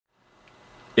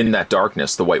In that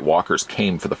darkness, the White Walkers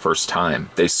came for the first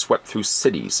time. They swept through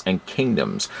cities and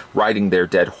kingdoms, riding their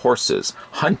dead horses,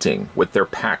 hunting with their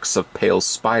packs of pale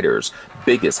spiders,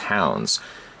 big as hounds.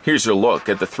 Here's your look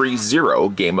at the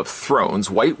ThreeZero Game of Thrones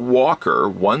White Walker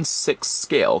 1/6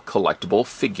 scale collectible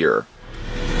figure.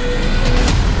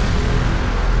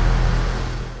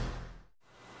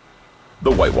 The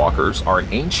White Walkers are an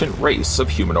ancient race of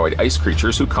humanoid ice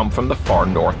creatures who come from the far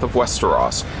north of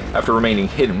Westeros. After remaining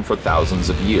hidden for thousands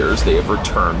of years, they have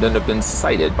returned and have been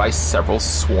sighted by several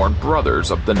sworn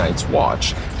brothers of the Night's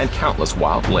Watch and countless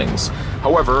wildlings.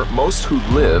 However, most who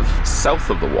live south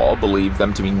of the Wall believe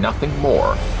them to be nothing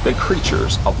more than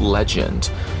creatures of legend.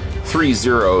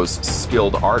 ThreeZero's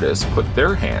skilled artists put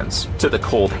their hands to the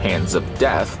cold hands of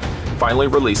death, finally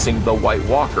releasing the White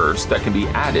Walkers that can be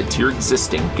added to your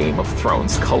existing Game of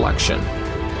Thrones collection.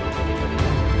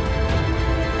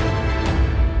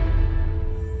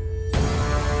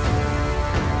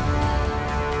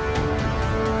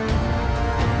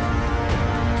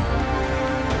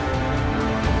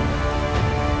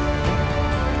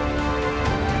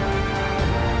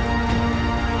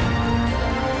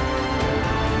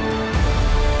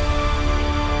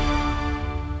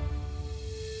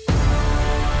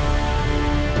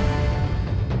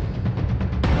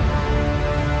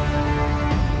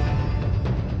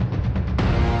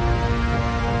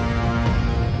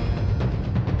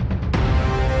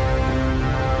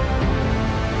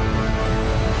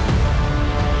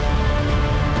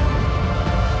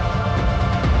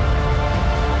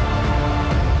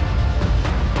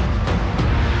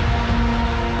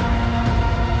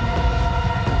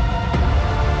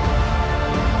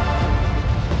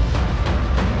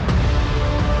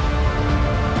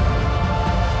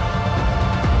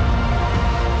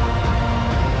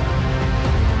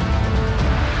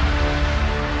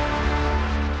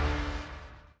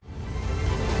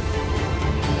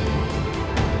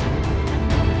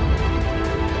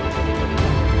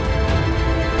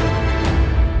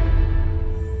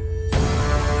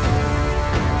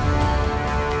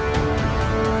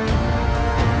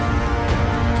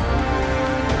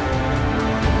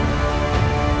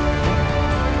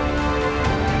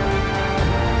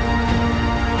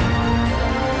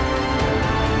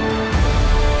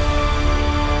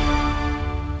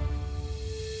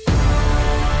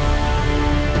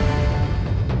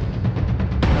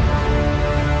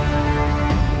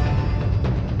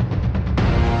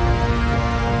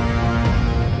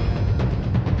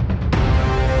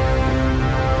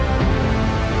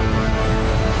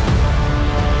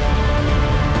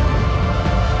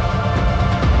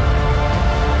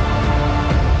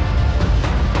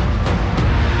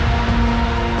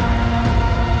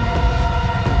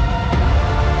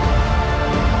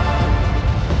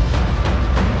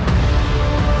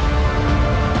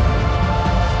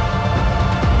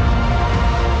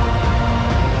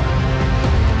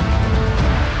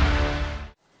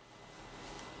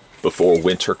 Before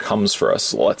winter comes for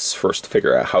us, let's first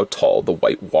figure out how tall the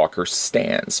White Walker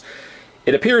stands.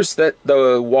 It appears that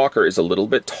the Walker is a little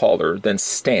bit taller than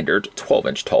standard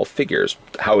 12-inch tall figures.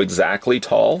 How exactly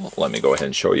tall? Let me go ahead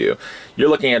and show you. You're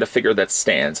looking at a figure that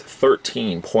stands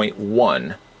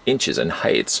 13.1 inches in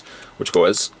height, which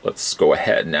goes, let's go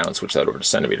ahead now and switch that over to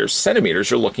centimeters. Centimeters,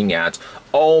 you're looking at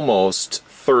almost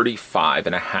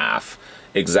 35.5.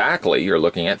 Exactly, you're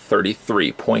looking at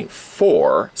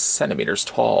 33.4 centimeters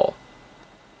tall.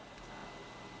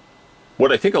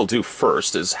 What I think I'll do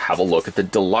first is have a look at the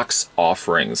deluxe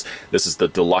offerings. This is the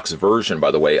deluxe version,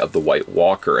 by the way, of the White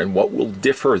Walker, and what will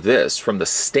differ this from the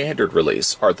standard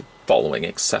release are the following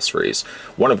accessories,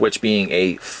 one of which being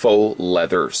a faux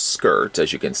leather skirt.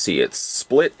 As you can see, it's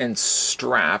split and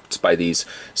strapped by these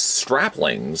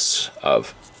straplings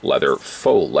of leather,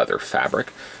 faux leather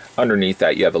fabric. Underneath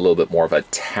that, you have a little bit more of a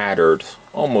tattered,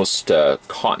 almost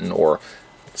cotton or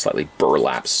slightly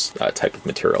burlap type of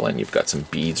material, and you've got some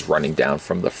beads running down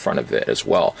from the front of it as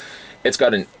well. It's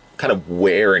got a kind of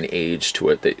wear and age to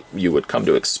it that you would come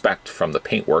to expect from the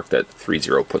paintwork that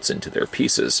ThreeZero puts into their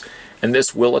pieces. And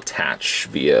this will attach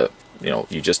via,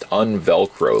 you just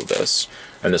unvelcro this,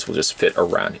 and this will just fit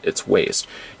around its waist.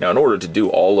 Now, in order to do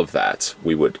all of that,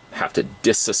 we would have to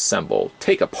disassemble,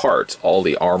 take apart all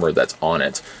the armor that's on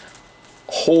it.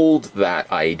 Hold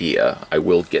that idea. I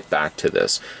will get back to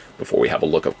this. Before we have a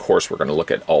look, of course, we're going to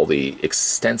look at all the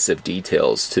extensive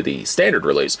details to the standard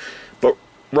release. But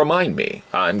remind me,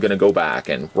 I'm going to go back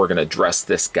and we're going to dress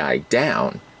this guy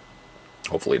down,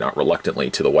 hopefully not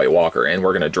reluctantly, to the White Walker, and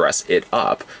we're going to dress it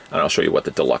up, and I'll show you what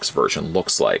the deluxe version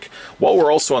looks like. While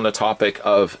we're also on the topic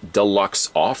of deluxe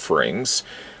offerings,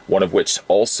 One of which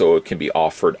also can be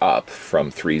offered up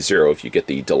from ThreeZero if you get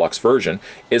the deluxe version,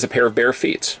 is a pair of bare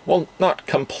feet. Well, not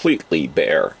completely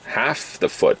bare. Half the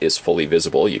foot is fully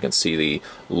visible. You can see the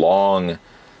long,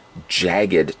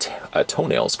 jagged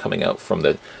toenails coming out from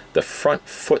the front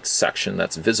foot section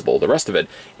that's visible. The rest of it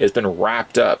has been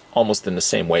wrapped up almost in the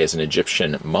same way as an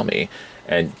Egyptian mummy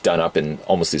and done up in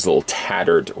almost these little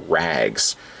tattered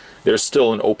rags. There's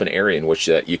still an open area in which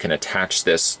you can attach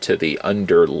this to the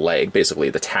under leg. Basically,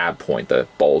 the tab point, the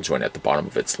ball joint at the bottom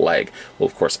of its leg, will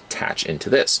of course attach into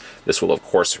this. This will of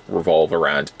course revolve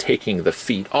around taking the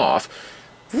feet off,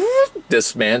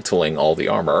 dismantling all the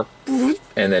armor,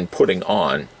 and then putting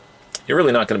on. You're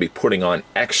really not going to be putting on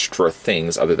extra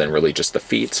things other than really just the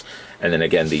feet, and then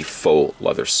again the faux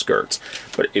leather skirt.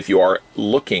 But if you are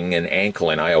looking an ankle,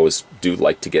 and I always do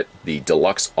like to get the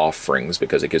deluxe offerings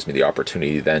because it gives me the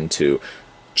opportunity then to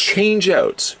change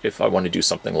out if I want to do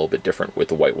something a little bit different with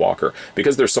the White Walker,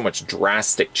 because there's so much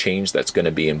drastic change that's going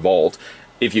to be involved.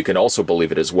 If you can also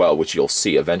believe it as well, which you'll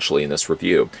see eventually in this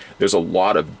review, there's a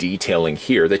lot of detailing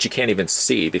here that you can't even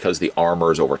see because the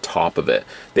armor is over top of it.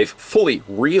 They've fully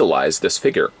realized this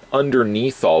figure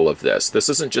underneath all of this. This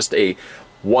isn't just a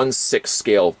 1/6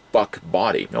 scale buck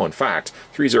body. No, in fact,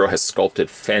 ThreeZero has sculpted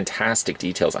fantastic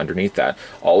details underneath that,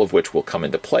 all of which will come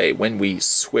into play when we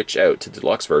switch out to the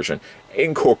deluxe version,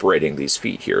 incorporating these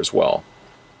feet here as well.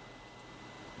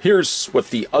 Here's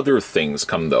what the other things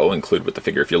come, though, include with the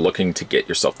figure if you're looking to get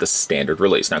yourself the standard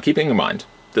release. Now, keeping in mind,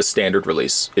 the standard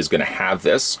release is going to have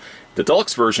this. The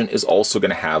deluxe version is also going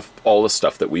to have all the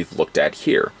stuff that we've looked at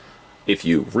here. If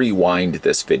you rewind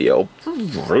this video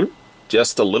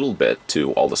just a little bit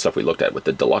to all the stuff we looked at with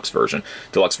the deluxe version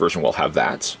will have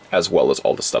that, as well as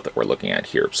all the stuff that we're looking at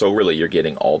here. So really, you're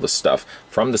getting all the stuff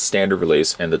from the standard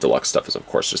release, and the deluxe stuff is, of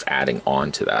course, just adding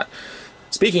on to that.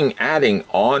 Speaking adding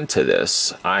on to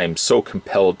this, I'm so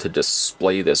compelled to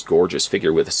display this gorgeous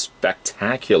figure with a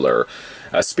spectacular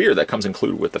spear that comes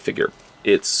included with the figure.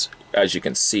 It's, as you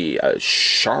can see, a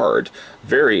shard,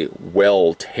 very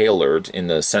well tailored in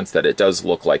the sense that it does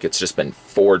look like it's just been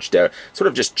forged out, sort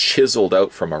of just chiseled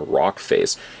out from a rock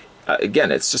face.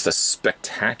 Again, it's just a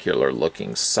spectacular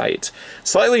looking sight.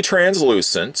 Slightly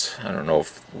translucent. I don't know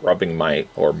if rubbing my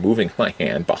or moving my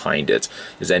hand behind it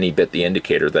is any bit the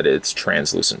indicator that it's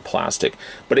translucent plastic,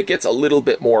 but it gets a little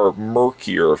bit more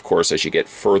murkier, of course, as you get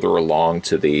further along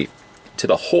to the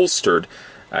holstered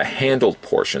handled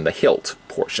portion, the hilt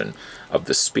portion of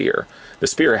the spear. The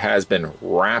spear has been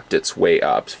wrapped its way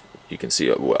up. You can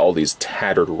see all these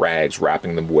tattered rags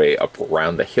wrapping them way up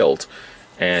around the hilt,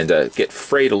 and get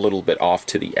frayed a little bit off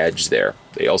to the edge there.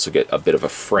 They also get a bit of a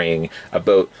fraying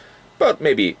about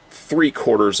maybe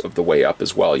 3/4 of the way up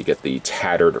as well. You get the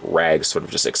tattered rags sort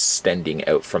of just extending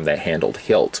out from the handled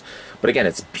hilt. But again,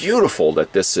 it's beautiful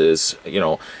that this is, you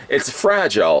know, it's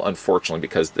fragile, unfortunately,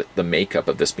 because the makeup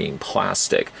of this being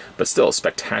plastic, but still a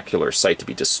spectacular sight to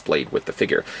be displayed with the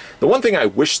figure. The one thing I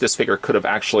wish this figure could have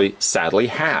actually sadly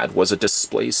had was a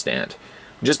display stand,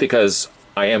 just because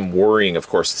I am worrying, of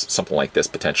course, something like this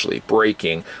potentially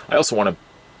breaking. I also want to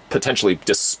potentially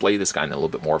display this guy in a little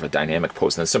bit more of a dynamic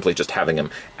pose than simply just having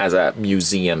him as a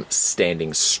museum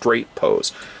standing straight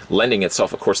pose, lending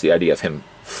itself, of course, the idea of him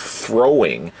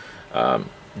throwing,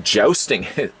 jousting,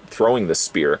 throwing the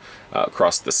spear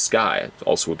across the sky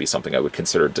also would be something I would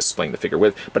consider displaying the figure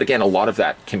with. But again, a lot of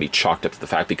that can be chalked up to the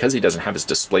fact because he doesn't have his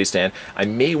display stand, I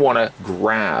may want to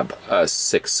grab a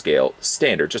 6 scale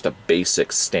standard, just a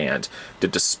basic stand to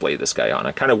display this guy on.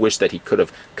 I kind of wish that he could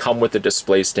have come with a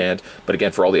display stand, but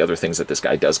again, for all the other things that this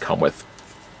guy does come with,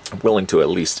 I'm willing to at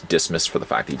least dismiss for the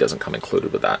fact that he doesn't come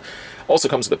included with that. Also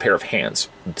comes with a pair of hands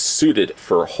suited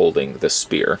for holding the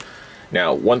spear.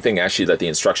 Now, one thing actually that the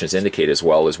instructions indicate as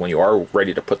well is when you are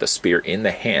ready to put the spear in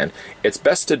the hand, it's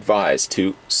best advised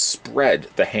to spread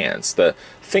the hands, the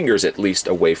fingers at least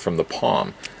away from the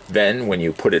palm. Then when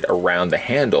you put it around the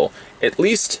handle, at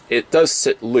least it does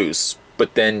sit loose,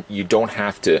 but then you don't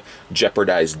have to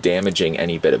jeopardize damaging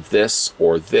any bit of this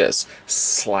or this,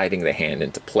 sliding the hand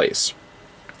into place.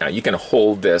 Now, you can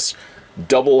hold this,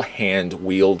 double hand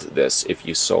wield this if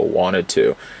you so wanted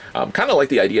to. Kind of like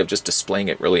the idea of just displaying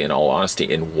it, really, in all honesty,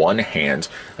 in one hand,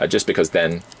 just because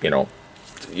then, you know,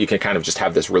 you can kind of just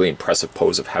have this really impressive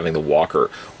pose of having the walker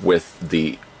with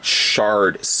the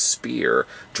shard spear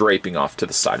draping off to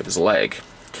the side of his leg.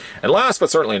 And last but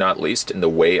certainly not least, in the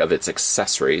way of its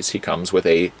accessories, he comes with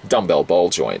a dumbbell ball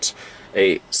joint.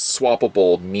 A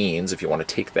swappable means, if you want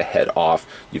to take the head off,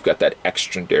 you've got that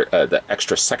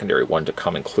extra secondary one to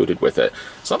come included with it.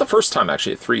 It's not the first time,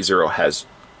 actually, that ThreeZero has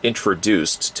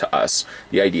introduced to us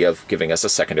the idea of giving us a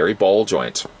secondary ball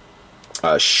joint.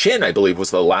 Shin, I believe,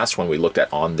 was the last one we looked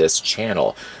at on this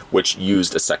channel, which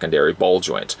used a secondary ball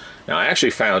joint. Now, I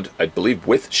actually found, I believe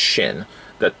with Shin,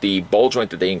 that the ball joint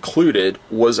that they included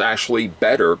was actually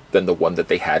better than the one that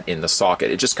they had in the socket.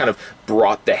 It just kind of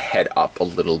brought the head up a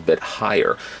little bit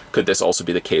higher. Could this also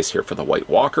be the case here for the White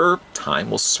Walker? Time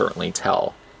will certainly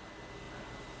tell.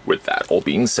 With that all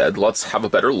being said, let's have a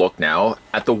better look now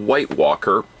at the White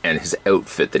Walker and his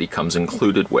outfit that he comes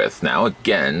included with. Now,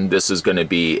 again, this is going to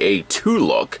be a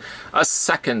 2-look, a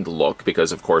second look,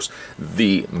 because, of course,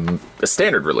 the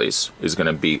standard release is going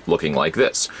to be looking like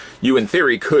this. You, in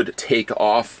theory, could take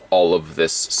off all of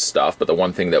this stuff, but the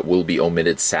one thing that will be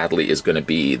omitted, sadly, is going to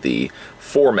be the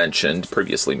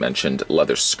previously mentioned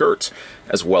leather skirt,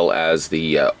 as well as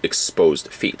the exposed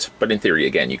feet. But in theory,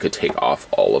 again, you could take off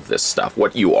all of this stuff.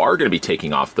 What you are going to be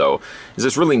taking off, though, is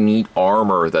this really neat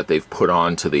armor that they've put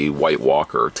onto the White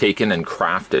Walker, taken and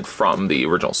crafted from the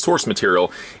original source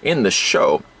material in the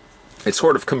show. It's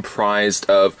sort of comprised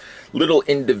of little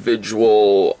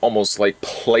individual, almost like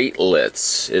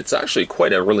platelets. It's actually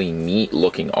quite a really neat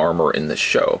looking armor in the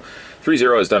show.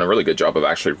 ThreeZero has done a really good job of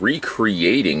actually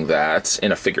recreating that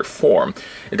in a figure form.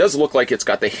 It does look like it's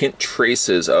got the hint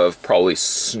traces of probably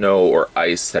snow or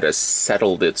ice that has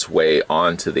settled its way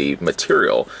onto the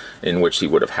material in which he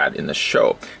would have had in the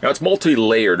show. Now, it's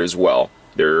multi-layered as well.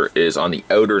 There is on the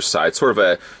outer side sort of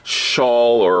a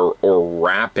shawl or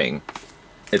wrapping.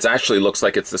 It actually looks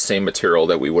like it's the same material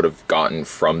that we would have gotten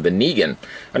from the Negan,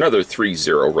 another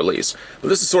ThreeZero release. But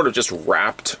this is sort of just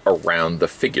wrapped around the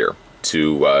figure.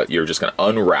 You're just going to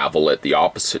unravel it the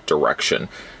opposite direction,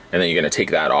 and then you're going to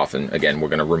take that off, and again, we're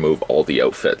going to remove all the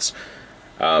outfits.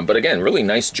 But again, really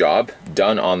nice job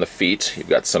done on the feet. You've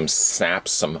got some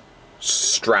snaps, some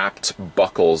strapped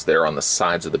buckles there on the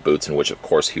sides of the boots, in which, of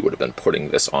course, he would have been putting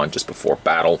this on just before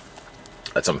battle.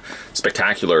 That's some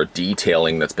spectacular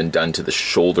detailing that's been done to the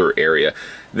shoulder area.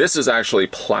 This is actually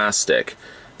plastic.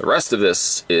 The rest of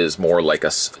this is more like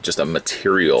just a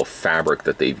material fabric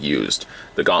that they've used.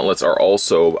 The gauntlets are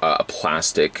also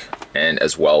plastic, and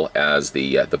as well as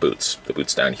the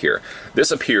boots down here.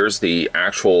 This appears the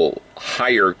actual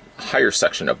higher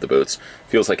section of the boots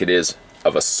feels like it is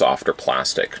of a softer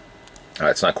plastic.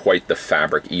 It's not quite the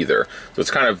fabric either. So it's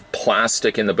kind of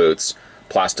plastic in the boots.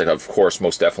 Plastic, of course,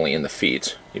 most definitely in the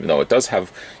feet, even though it does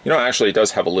have, actually it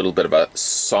does have a little bit of a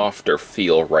softer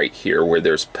feel right here where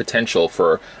there's potential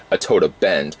for a toe to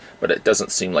bend, but it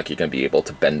doesn't seem like you're going to be able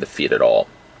to bend the feet at all.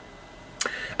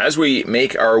 As we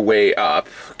make our way up,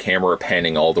 camera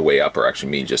panning all the way up, or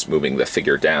actually me just moving the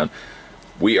figure down,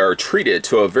 we are treated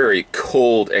to a very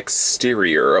cold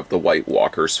exterior of the White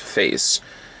Walker's face.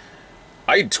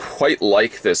 I quite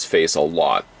like this face a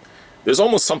lot. There's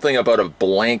almost something about a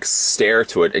blank stare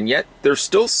to it, and yet there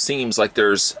still seems like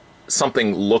there's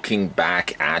something looking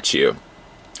back at you.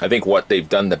 I think what they've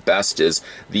done the best is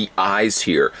the eyes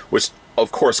here, which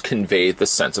of course convey the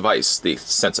sense of ice, the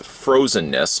sense of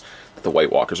frozenness that the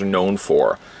White Walkers are known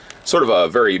for. Sort of a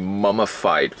very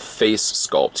mummified face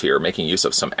sculpt here, making use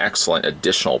of some excellent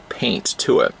additional paint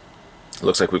to it. It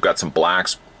looks like we've got some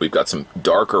blacks, we've got some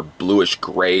darker bluish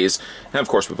grays, and of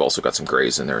course we've also got some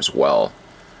grays in there as well.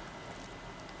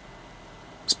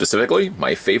 Specifically,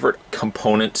 my favorite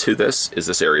component to this is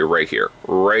this area right here,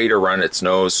 right around its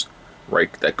nose, right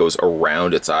that goes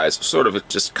around its eyes, sort of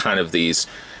just kind of these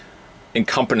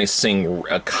encompassing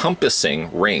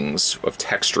rings of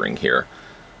texturing here.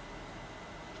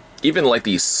 Even like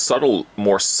these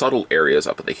more subtle areas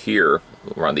up at here,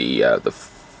 around the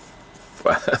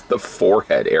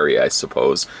forehead area, I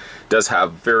suppose, does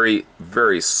have very,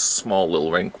 very small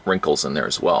little wrinkles in there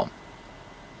as well.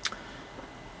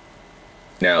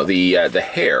 Now the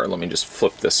hair, let me just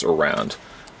flip this around.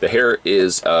 The hair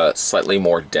is slightly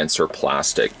more denser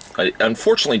plastic. It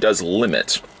unfortunately does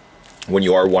limit when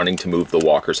you are wanting to move the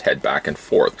walker's head back and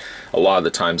forth. A lot of the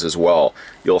times as well,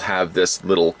 you'll have this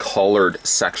little collared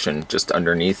section just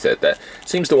underneath it that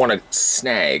seems to want to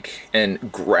snag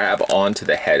and grab onto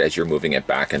the head as you're moving it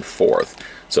back and forth.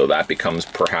 So that becomes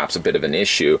perhaps a bit of an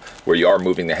issue where you are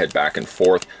moving the head back and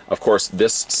forth. Of course,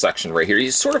 this section right here, you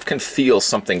sort of can feel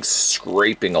something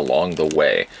scraping along the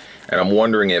way. And I'm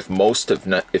wondering if most of,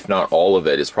 if not all of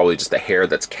it, is probably just the hair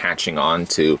that's catching on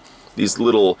to these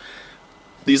little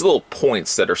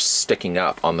points that are sticking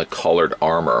up on the collared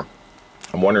armor.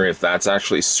 I'm wondering if that's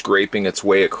actually scraping its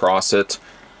way across it.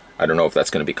 I don't know if that's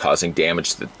going to be causing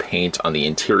damage to the paint on the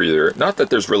interior. Not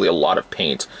that there's really a lot of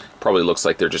paint. Probably looks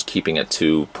like they're just keeping it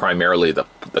to primarily the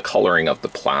coloring of the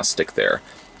plastic there.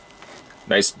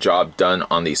 Nice job done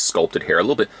on the sculpted hair. A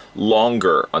little bit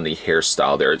longer on the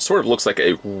hairstyle there. It sort of looks like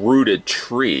a rooted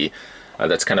tree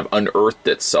that's kind of unearthed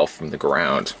itself from the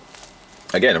ground.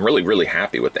 Again, I'm really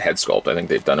happy with the head sculpt. I think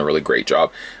they've done a really great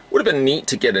job. Would have been neat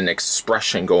to get an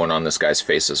expression going on this guy's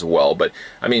face as well, but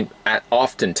I mean,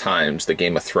 oftentimes the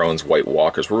Game of Thrones White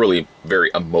Walkers were really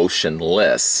very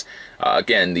emotionless.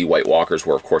 Again, the White Walkers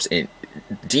were, of course,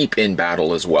 deep in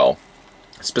battle as well,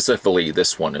 specifically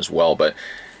this one as well, but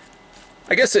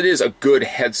I guess it is a good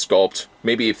head sculpt.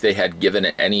 Maybe if they had given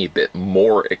it any bit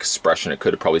more expression, it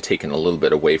could have probably taken a little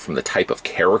bit away from the type of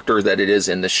character that it is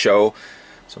in the show.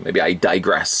 So maybe I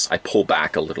digress. I pull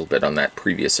back a little bit on that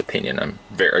previous opinion. I'm,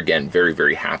 again,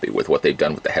 very happy with what they've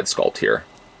done with the head sculpt here.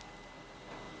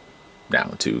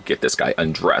 Now, to get this guy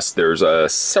undressed, there's a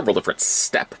several different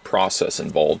step process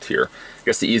involved here. I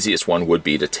guess the easiest one would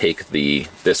be to take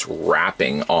this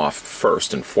wrapping off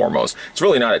first and foremost. It's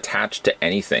really not attached to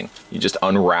anything. You just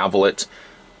unravel it.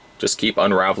 Just keep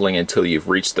unraveling until you've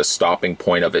reached the stopping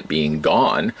point of it being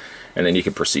gone, and then you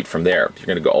can proceed from there. You're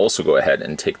going to also go ahead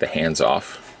and take the hands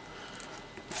off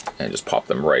and just pop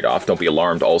them right off. Don't be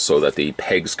alarmed also that the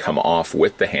pegs come off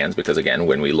with the hands, because again,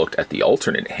 when we looked at the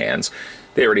alternate hands,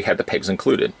 they already had the pegs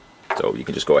included. So you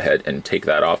can just go ahead and take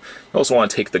that off. You also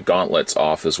want to take the gauntlets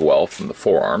off as well from the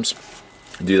forearms.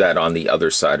 Do that on the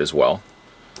other side as well,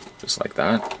 just like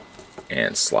that,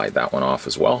 and slide that one off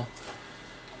as well.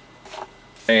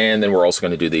 And then we're also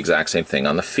going to do the exact same thing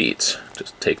on the feet.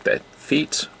 Just take the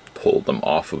feet, pull them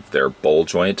off of their ball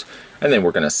joint, and then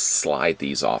we're going to slide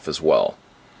these off as well.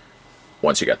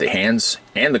 Once you got the hands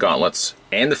and the gauntlets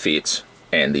and the feet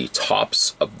and the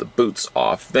tops of the boots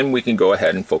off, then we can go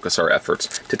ahead and focus our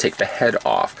efforts to take the head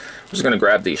off. I'm just going to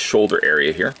grab the shoulder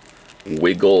area here,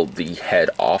 wiggle the head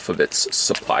off of its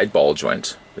supplied ball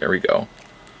joint. There we go.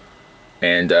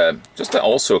 And just to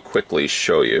also quickly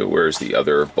show you, where's the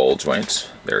other ball joint?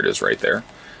 There it is right there.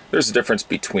 There's a difference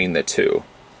between the two.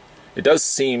 It does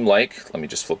seem like, let me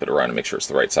just flip it around and make sure it's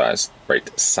the right size,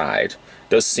 right side. It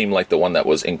does seem like the one that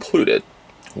was included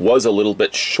was a little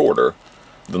bit shorter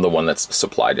than the one that's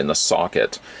supplied in the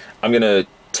socket. I'm going to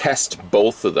test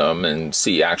both of them and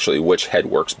see actually which head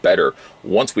works better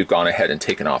once we've gone ahead and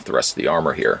taken off the rest of the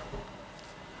armor here.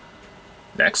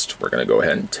 Next, we're going to go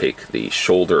ahead and take the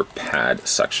shoulder pad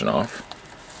section off.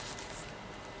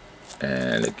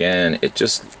 And again, it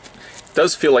just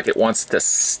does feel like it wants to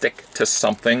stick to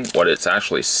something. What it's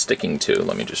actually sticking to,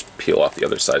 let me just peel off the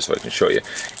other side so I can show you.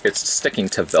 It's sticking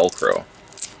to Velcro.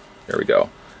 There we go.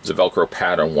 There's a Velcro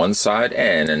pad on one side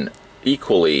and an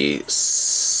equally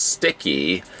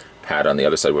sticky pad on the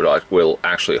other side will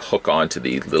actually hook onto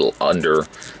the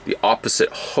the opposite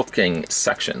hooking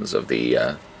sections of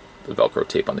the Velcro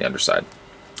tape on the underside.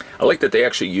 I like that they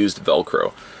actually used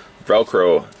Velcro.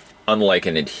 Velcro, unlike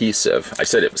an adhesive, I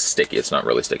said it was sticky. It's not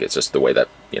really sticky. It's just the way that,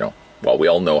 you know, well, we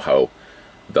all know how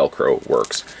Velcro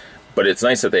works. But it's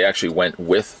nice that they actually went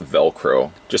with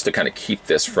Velcro just to kind of keep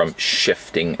this from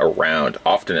shifting around.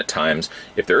 Often at times,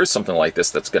 if there is something like this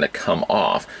that's going to come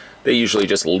off, they usually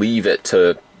just leave it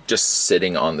to just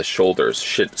sitting on the shoulders,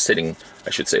 sitting,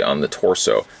 I should say, on the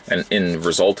torso. And in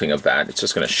resulting of that, it's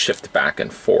just going to shift back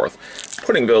and forth.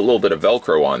 Putting a little bit of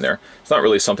Velcro on there, it's not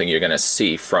really something you're going to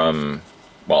see from,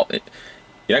 well,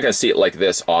 you're not going to see it like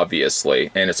this,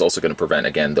 obviously. And it's also going to prevent,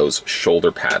 again, those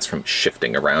shoulder pads from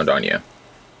shifting around on you.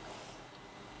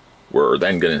 We're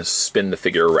then going to spin the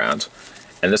figure around.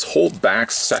 And this whole back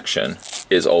section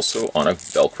is also on a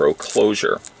Velcro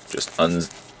closure. Just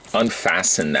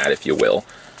unfasten that, if you will.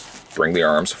 Bring the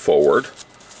arms forward.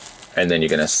 And then you're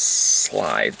going to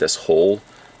slide this whole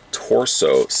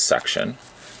torso section.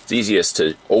 It's easiest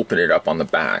to open it up on the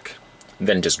back.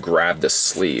 Then just grab the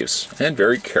sleeves and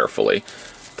very carefully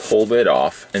pull it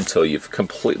off until you've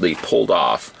completely pulled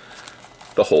off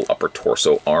the whole upper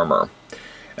torso armor.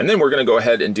 And then we're going to go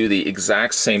ahead and do the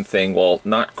exact same thing. Well,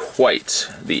 not quite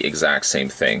the exact same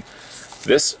thing.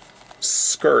 This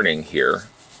skirting here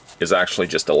is actually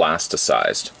just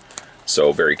elasticized.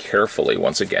 So very carefully,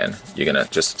 once again, you're going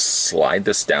to just slide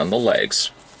this down the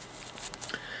legs.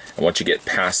 And once you get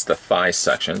past the thigh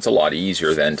section, it's a lot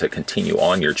easier then to continue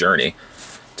on your journey.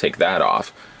 Take that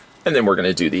off. And then we're going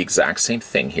to do the exact same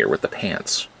thing here with the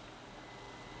pants.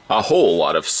 A whole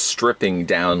lot of stripping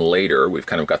down later. We've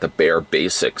kind of got the bare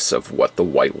basics of what the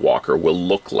White Walker will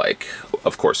look like,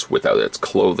 of course, without its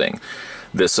clothing.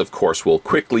 This, of course, will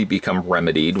quickly become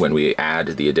remedied when we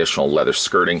add the additional leather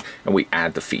skirting and we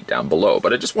add the feet down below.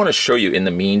 But I just want to show you in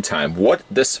the meantime what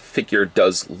this figure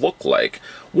does look like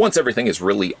once everything is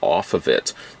really off of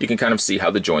it. You can kind of see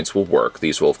how the joints will work.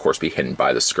 These will, of course, be hidden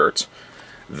by the skirts.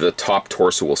 The top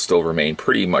torso will still remain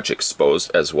pretty much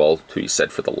exposed as well, to be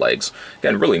said for the legs.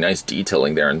 Again, really nice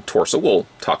detailing there in torso. We'll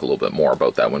talk a little bit more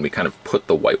about that when we kind of put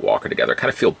the White Walker together. I kind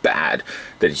of feel bad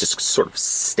that he's just sort of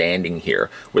standing here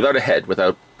without a head,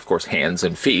 without, of course, hands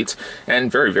and feet,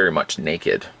 and very, very much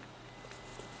naked.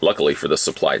 Luckily for the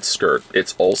supplied skirt,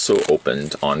 it's also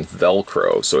opened on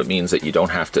Velcro, so it means that you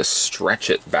don't have to stretch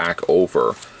it back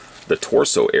over the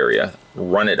torso area,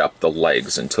 run it up the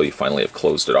legs until you finally have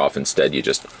closed it off. Instead, you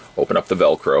just open up the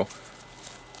Velcro,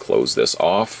 close this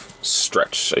off,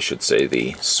 stretch, I should say,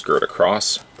 the skirt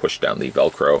across, push down the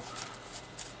Velcro,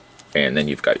 and then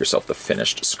you've got yourself the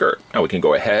finished skirt. Now we can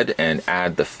go ahead and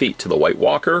add the feet to the White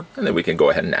Walker, and then we can go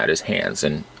ahead and add his hands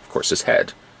and, of course, his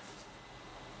head.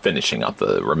 Finishing up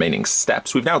the remaining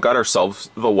steps, we've now got ourselves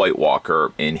the White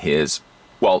Walker in his,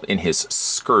 well, in his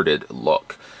skirted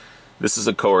look. This is,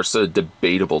 of course, a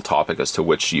debatable topic as to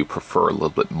which you prefer a little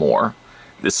bit more.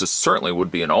 This is certainly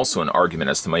would be also an argument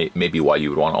as to maybe why you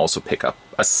would want to also pick up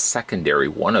a secondary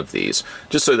one of these,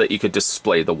 just so that you could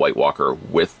display the White Walker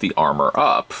with the armor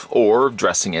up, or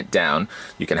dressing it down,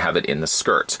 you can have it in the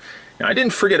skirt. Now, I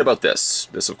didn't forget about this.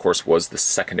 This, of course, was the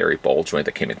secondary ball joint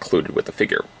that came included with the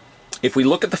figure. If we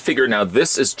look at the figure now,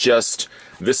 this is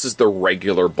the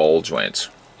regular ball joint.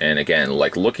 And again,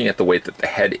 like looking at the way that the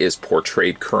head is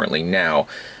portrayed currently now,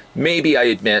 maybe I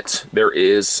admit there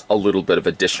is a little bit of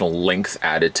additional length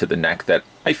added to the neck that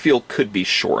I feel could be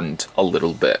shortened a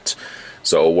little bit.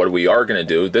 So what we are going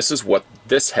to do, this is what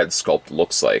this head sculpt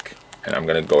looks like. And I'm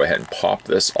going to go ahead and pop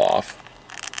this off.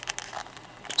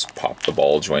 Just pop the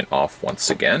ball joint off once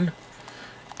again.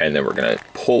 And then we're going to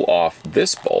pull off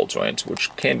this ball joint,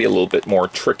 which can be a little bit more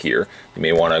trickier. You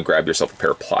may want to grab yourself a pair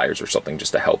of pliers or something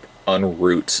just to help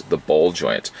unroot the ball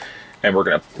joint. And we're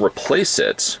going to replace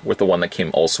it with the one that came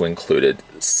also included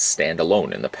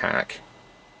standalone in the pack.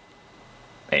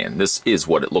 And this is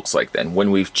what it looks like then when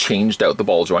we've changed out the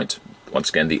ball joint. Once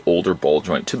again, the older ball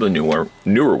joint to the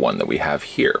newer one that we have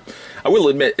here. I will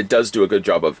admit it does do a good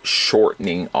job of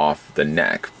shortening off the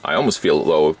neck. I almost feel,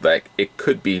 though, that it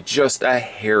could be just a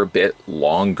hair bit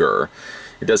longer.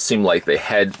 It does seem like the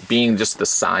head, being just the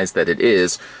size that it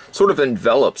is, sort of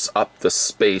envelops up the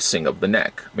spacing of the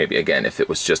neck. Maybe, again, if it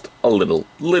was just a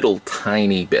little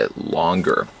tiny bit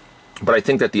longer. But I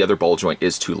think that the other ball joint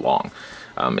is too long.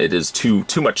 It is too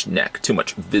much neck, too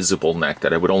much visible neck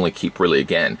that I would only keep really,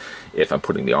 again, if I'm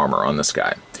putting the armor on this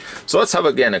guy. So let's have,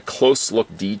 again, a close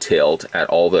look detailed at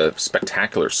all the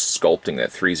spectacular sculpting that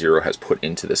ThreeZero has put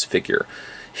into this figure.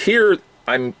 Here,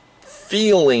 I'm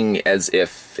feeling as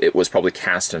if it was probably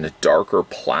cast in a darker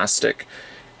plastic,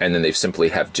 and then they've simply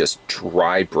have just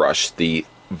dry brushed the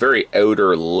very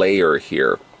outer layer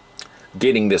here,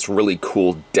 getting this really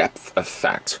cool depth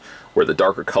effect, where the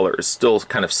darker color is still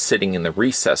kind of sitting in the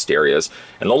recessed areas,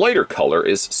 and the lighter color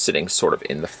is sitting sort of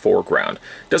in the foreground.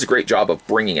 It does a great job of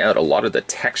bringing out a lot of the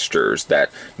textures that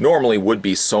normally would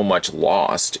be so much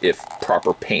lost if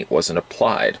proper paint wasn't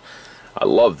applied. I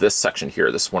love this section here.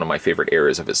 This is one of my favorite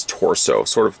areas of his torso.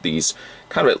 Sort of these,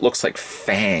 kind of, it looks like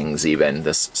fangs even,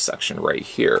 this section right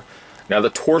here. Now the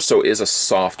torso is a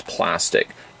soft plastic,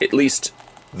 at least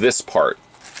this part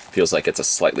feels like it's a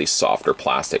slightly softer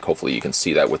plastic. Hopefully you can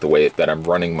see that with the way that I'm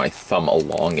running my thumb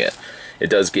along it. It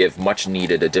does give much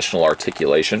needed additional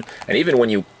articulation, and even when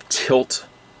you tilt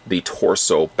the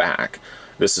torso back,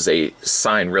 this is a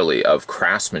sign really of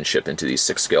craftsmanship into these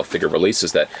 6-scale figure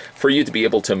releases, that for you to be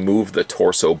able to move the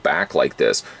torso back like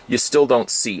this, you still don't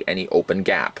see any open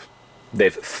gap.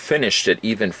 They've finished it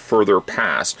even further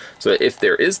past, so that if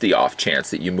there is the off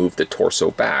chance that you move the torso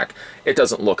back, it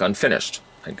doesn't look unfinished.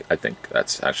 I think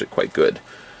that's actually quite good.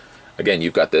 Again,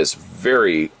 you've got this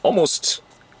almost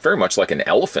very much like an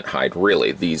elephant hide,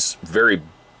 really. These very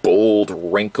bold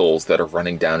wrinkles that are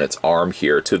running down its arm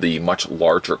here to the much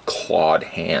larger clawed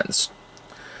hands.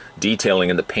 Detailing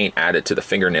in the paint added to the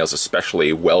fingernails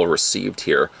especially well received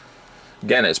here.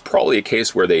 Again, it's probably a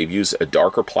case where they've used a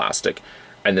darker plastic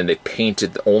and then they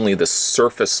painted only the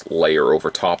surface layer over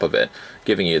top of it,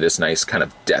 giving you this nice kind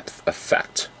of depth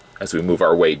effect. As we move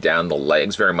our way down the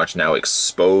legs, very much now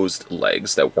exposed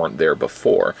legs that weren't there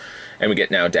before. And we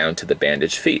get now down to the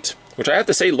bandaged feet, which I have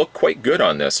to say look quite good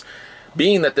on this.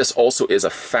 Being that this also is a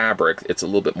fabric, it's a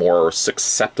little bit more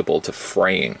susceptible to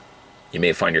fraying. You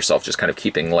may find yourself just kind of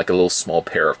keeping like a little small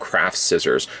pair of craft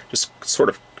scissors, just sort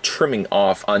of trimming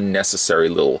off unnecessary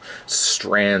little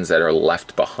strands that are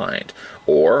left behind.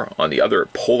 Or on the other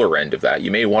polar end of that,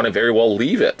 you may want to very well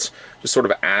leave it. Just sort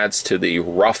of adds to the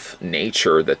rough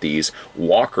nature that these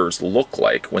walkers look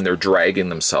like when they're dragging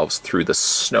themselves through the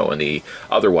snow and the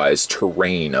otherwise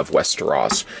terrain of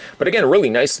Westeros. But again, a really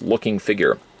nice looking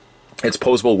figure. It's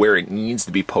posable where it needs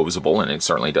to be posable, and it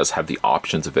certainly does have the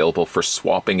options available for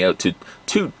swapping out to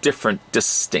two different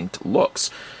distinct looks.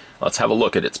 Let's have a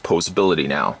look at its posability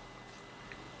now.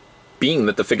 Being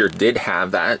that the figure did have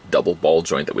that double ball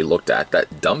joint that we looked at,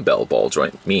 that dumbbell ball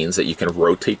joint, means that you can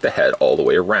rotate the head all the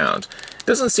way around. It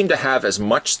doesn't seem to have as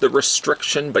much the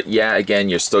restriction, but yeah, again,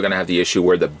 you're still going to have the issue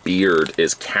where the beard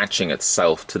is catching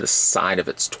itself to the side of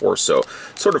its torso,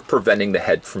 sort of preventing the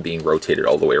head from being rotated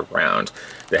all the way around.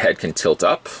 The head can tilt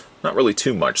up, not really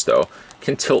too much though,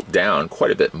 can tilt down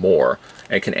quite a bit more,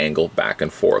 and can angle back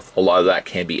and forth. A lot of that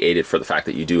can be aided for the fact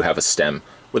that you do have a stem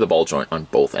with a ball joint on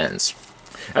both ends.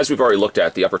 As we've already looked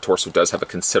at, the upper torso does have a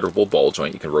considerable ball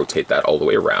joint. You can rotate that all the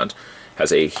way around.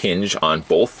 Has a hinge on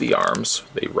both the arms.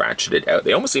 They ratchet it out.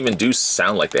 They almost even do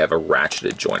sound like they have a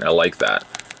ratcheted joint. I like that.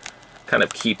 Kind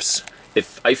of keeps,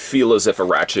 I feel as if a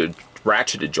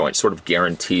ratcheted joint sort of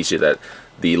guarantees you that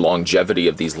the longevity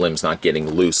of these limbs not getting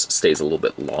loose stays a little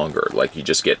bit longer. Like you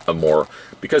just get a more,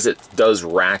 because it does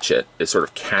ratchet, it sort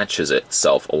of catches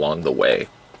itself along the way.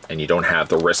 And you don't have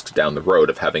the risk down the road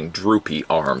of having droopy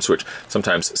arms, which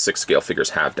sometimes 6-scale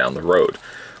figures have down the road.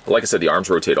 But like I said, the arms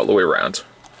rotate all the way around.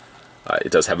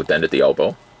 It does have a bend at the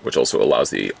elbow, which also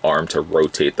allows the arm to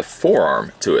rotate, the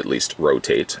forearm to at least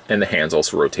rotate, and the hands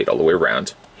also rotate all the way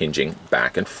around, hinging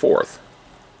back and forth.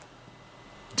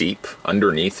 Deep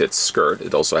underneath its skirt,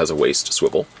 it also has a waist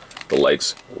swivel. The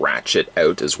legs ratchet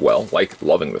out as well,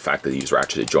 loving the fact that they use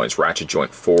ratcheted joints. Ratchet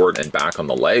joint forward and back on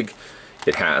the leg.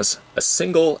 It has a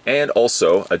single and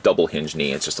also a double hinge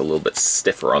knee. It's just a little bit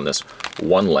stiffer on this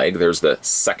one leg. There's the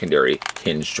secondary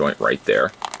hinge joint right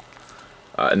there.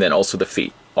 And then also the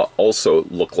feet also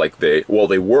look like they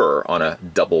were on a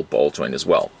double ball joint as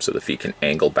well. So the feet can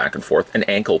angle back and forth, an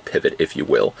ankle pivot if you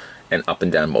will, and up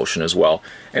and down motion as well.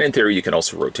 And in theory you can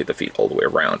also rotate the feet all the way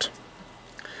around.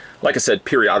 Like I said,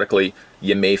 periodically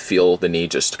you may feel the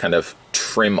need just to kind of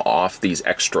trim off these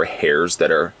extra hairs that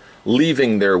are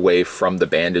leaving their way from the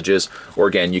bandages, or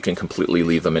again, you can completely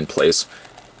leave them in place.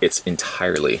 It's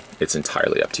entirely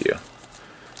up to you.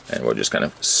 And we'll just kind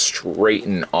of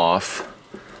straighten off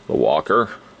the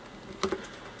walker.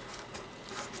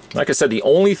 Like I said, the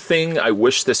only thing I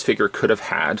wish this figure could have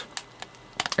had,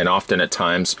 and often at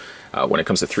times when it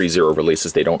comes to ThreeZero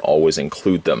releases, they don't always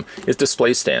include them, is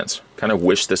display stands. Kind of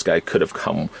wish this guy could have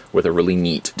come with a really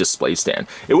neat display stand.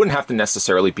 It wouldn't have to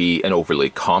necessarily be an overly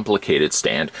complicated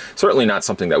stand. Certainly not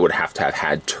something that would have to have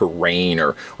had terrain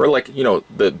or like, you know,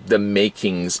 the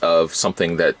makings of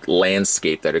something that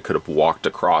landscape that it could have walked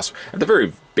across. At the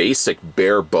very basic,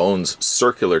 bare bones,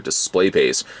 circular display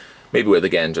base. Maybe with,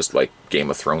 again, just like Game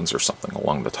of Thrones or something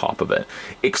along the top of it.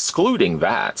 Excluding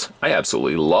that, I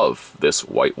absolutely love this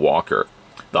White Walker.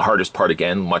 The hardest part,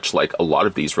 again, much like a lot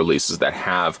of these releases that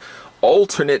have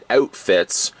alternate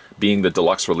outfits, being the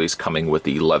deluxe release coming with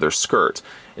the leather skirt,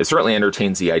 it certainly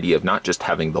entertains the idea of not just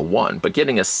having the one, but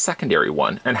getting a secondary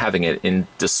one and having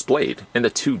it displayed in the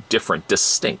two different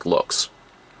distinct looks.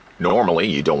 Normally,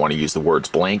 you don't want to use the words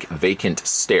blank, vacant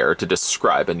stare to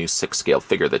describe a new 6-scale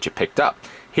figure that you picked up.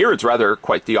 Here it's rather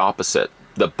quite the opposite.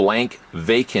 The blank,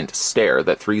 vacant stare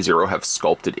that ThreeZero have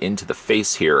sculpted into the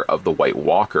face here of the White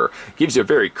Walker gives you a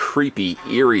very creepy,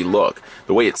 eerie look.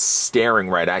 The way it's staring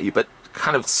right at you, but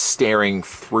kind of staring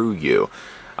through you.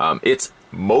 Its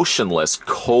motionless,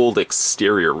 cold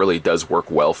exterior really does work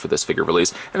well for this figure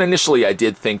release. And initially I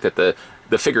did think that the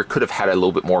figure could have had a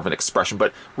little bit more of an expression,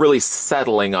 but really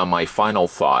settling on my final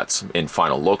thoughts in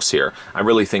final looks here, I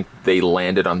really think they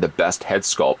landed on the best head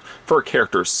sculpt for a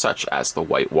character such as the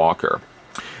White Walker.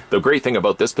 The great thing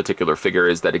about this particular figure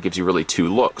is that it gives you really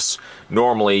two looks.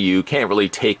 Normally, you can't really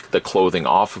take the clothing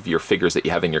off of your figures that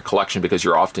you have in your collection because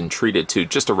you're often treated to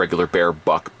just a regular bare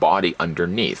buck body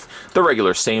underneath, the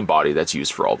regular same body that's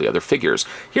used for all the other figures.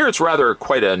 Here it's rather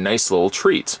quite a nice little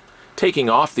treat. Taking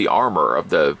off the armor of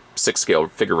the 6-scale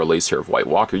figure release here of White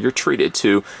Walker, you're treated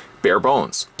to bare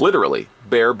bones, literally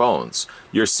bare bones.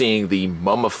 You're seeing the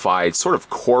mummified sort of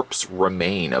corpse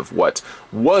remain of what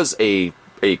was a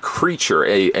creature,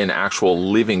 an actual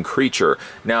living creature,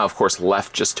 now of course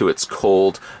left just to its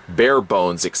cold, bare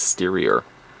bones exterior.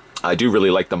 I do really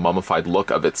like the mummified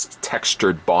look of its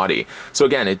textured body. So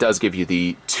again, it does give you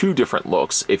the two different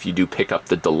looks if you do pick up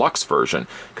the deluxe version,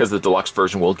 because the deluxe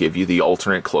version will give you the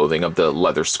alternate clothing of the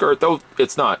leather skirt, though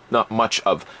it's not much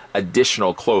of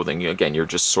additional clothing. Again, you're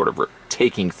just sort of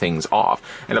taking things off.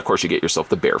 And of course you get yourself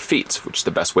the bare feet, which is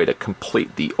the best way to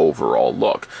complete the overall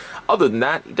look. Other than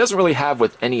that, he doesn't really have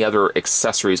with any other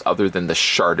accessories other than the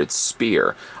sharded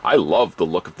spear. I love the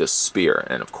look of this spear,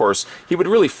 and of course, he would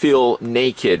really feel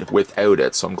naked without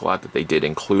it, so I'm glad that they did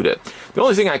include it. The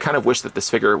only thing I kind of wish that this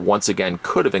figure, once again,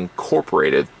 could have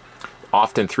incorporated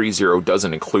often ThreeZero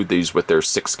doesn't include these with their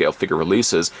 6-scale figure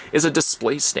releases, is a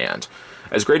display stand.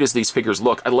 As great as these figures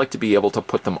look, I'd like to be able to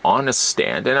put them on a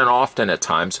stand and then often at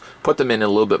times put them in a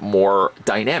little bit more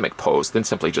dynamic pose than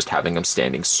simply just having them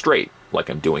standing straight like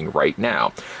I'm doing right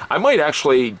now. I might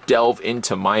actually delve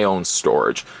into my own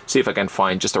storage, see if I can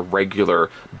find just a regular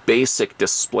basic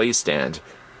display stand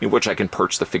in which I can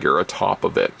perch the figure atop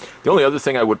of it. The only other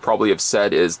thing I would probably have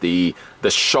said is the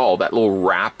shawl, that little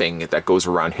wrapping that goes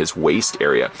around his waist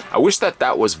area. I wish that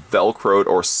that was Velcroed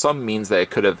or some means that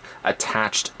it could have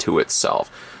attached to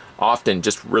itself. Often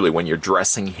just really when you're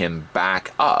dressing him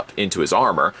back up into his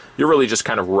armor, you're really just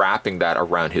kind of wrapping that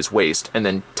around his waist and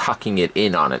then tucking it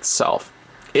in on itself.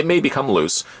 It may become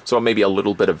loose, so maybe a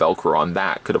little bit of Velcro on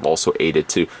that could have also aided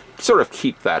to sort of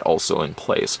keep that also in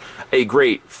place. A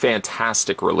great,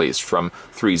 fantastic release from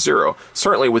ThreeZero.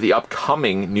 Certainly with the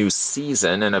upcoming new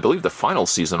season, and I believe the final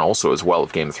season also as well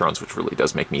of Game of Thrones, which really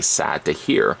does make me sad to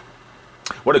hear.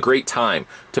 What a great time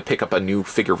to pick up a new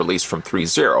figure release from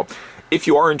ThreeZero. If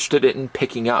you are interested in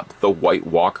picking up the White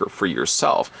Walker for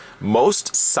yourself,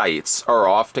 most sites are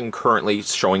often currently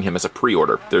showing him as a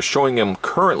pre-order. They're showing him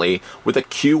currently with a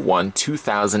Q1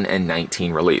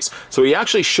 2019 release. So he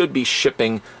actually should be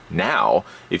shipping now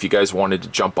if you guys wanted to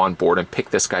jump on board and pick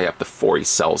this guy up before he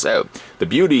sells out. The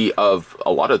beauty of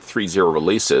a lot of ThreeZero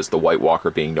releases, the White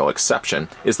Walker being no exception,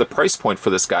 is the price point for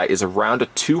this guy is around a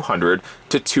 $200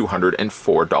 to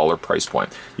 $204 price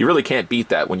point. You really can't beat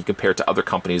that when you compare it to other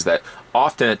companies that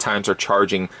often at times are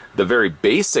charging the very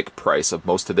basic price of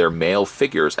most of their male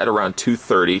figures at around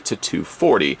 $230 to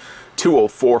 $240.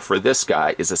 $204 for this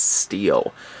guy is a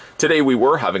steal. Today we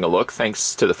were having a look,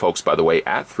 thanks to the folks, by the way,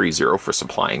 at ThreeZero for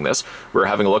supplying this. We're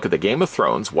having a look at the Game of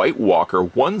Thrones White Walker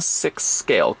 1/6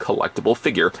 scale collectible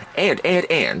figure,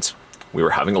 and we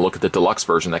were having a look at the deluxe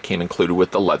version that came included with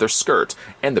the leather skirt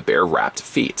and the bear wrapped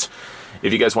feet.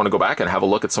 If you guys want to go back and have a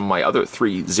look at some of my other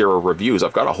ThreeZero reviews,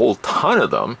 I've got a whole ton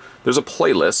of them. There's a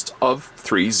playlist of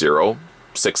ThreeZero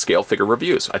 6-scale figure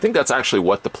reviews. I think that's actually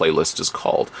what the playlist is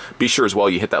called. Be sure as well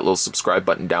you hit that little subscribe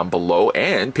button down below,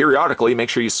 and periodically make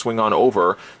sure you swing on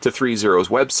over to ThreeZero's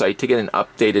website to get an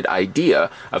updated idea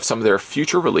of some of their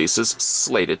future releases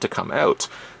slated to come out.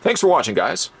 Thanks for watching,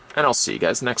 guys, and I'll see you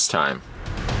guys next time.